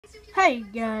Hey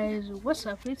guys, what's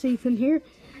up? It's Ethan here.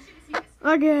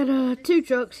 I got two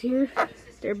trucks here.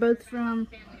 They're both from,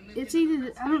 it's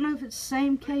either, I don't know if it's the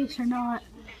same case or not.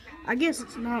 I guess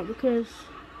it's not because,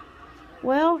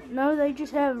 well, no, they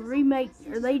just have a remake,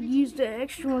 or they used the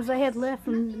extra ones they had left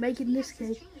from making this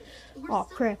case. Oh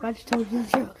crap, I just told you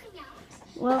the joke.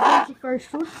 Well, here's the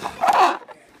first one.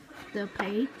 The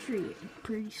Patriot.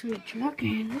 Pretty sweet truck.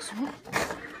 And this one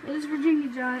is Virginia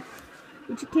Giant,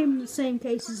 which came in the same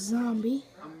case as Zombie.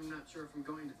 I'm not sure if I'm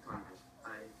going to the carnival. I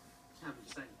haven't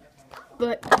decided yet.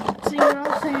 But, see what I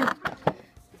was saying? It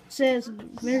says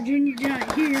Virginia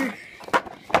Giant here.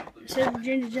 It says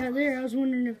Virginia Giant there. I was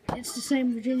wondering if it's the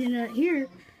same Virginia Giant here.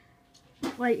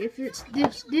 Like, if it's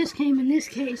this came in this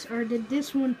case, or did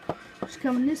this one just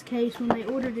come in this case when they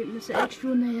ordered it and it's the extra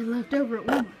one they had left over at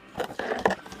Walmart.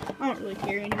 I don't really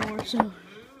care anymore, so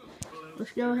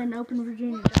let's go ahead and open the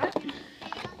Virginia Giant.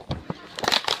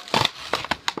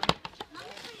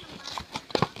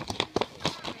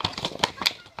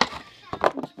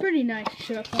 It's a pretty nice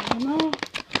truck, I don't know.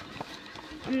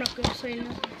 I'm not going to say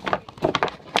nothing.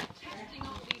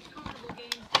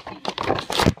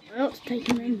 Well, it's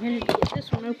taking me a minute to get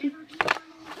this one open.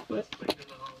 But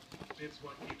It's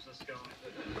what keeps us going.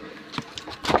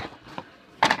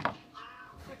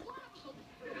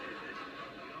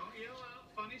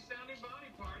 Funny sounding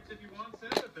body parts if you want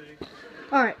sympathy.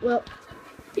 alright, well,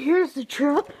 here's the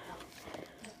truck.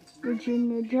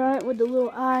 Virginia Giant with the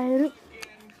little eye in it.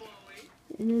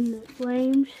 And then the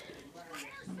flames.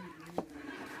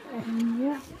 And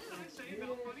yeah.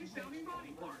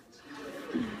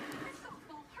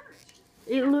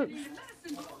 It looks.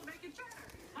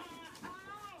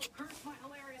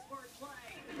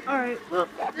 Alright, well,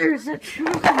 there's that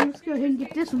truck. Let's go ahead and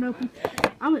get this one open.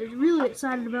 I'm really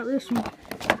excited about this one.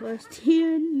 It's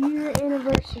 10-year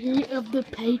anniversary of the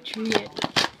Patriot.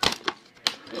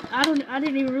 I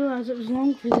didn't even realize it was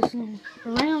around for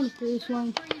this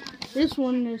long. This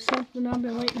one is something I've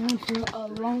been waiting on for a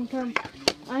long time.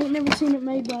 I ain't never seen it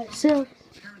made by itself.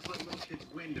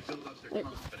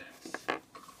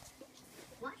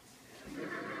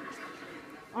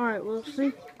 Alright, well,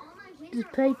 see, the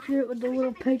Patriot with the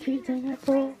little Patriot thing right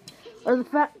there. Or the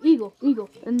fat eagle,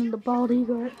 and then the bald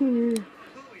eagle right here.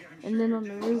 And then on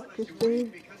the roof, just there.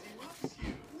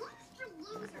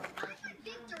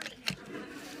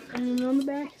 And then on the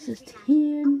back, it says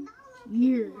 10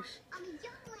 years.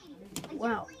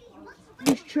 Wow.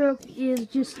 This truck is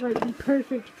just like the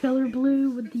perfect color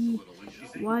blue with the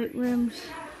white rims.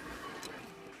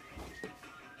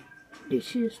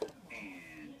 It's just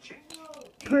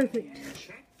perfect.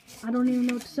 I don't even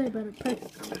know what to say about it.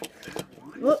 Perfect.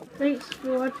 Well, thanks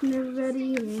for watching,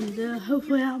 everybody, and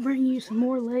hopefully I'll bring you some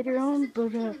more later on.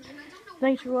 But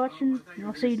thanks for watching, and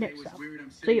I'll see you next time.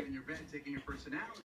 See ya.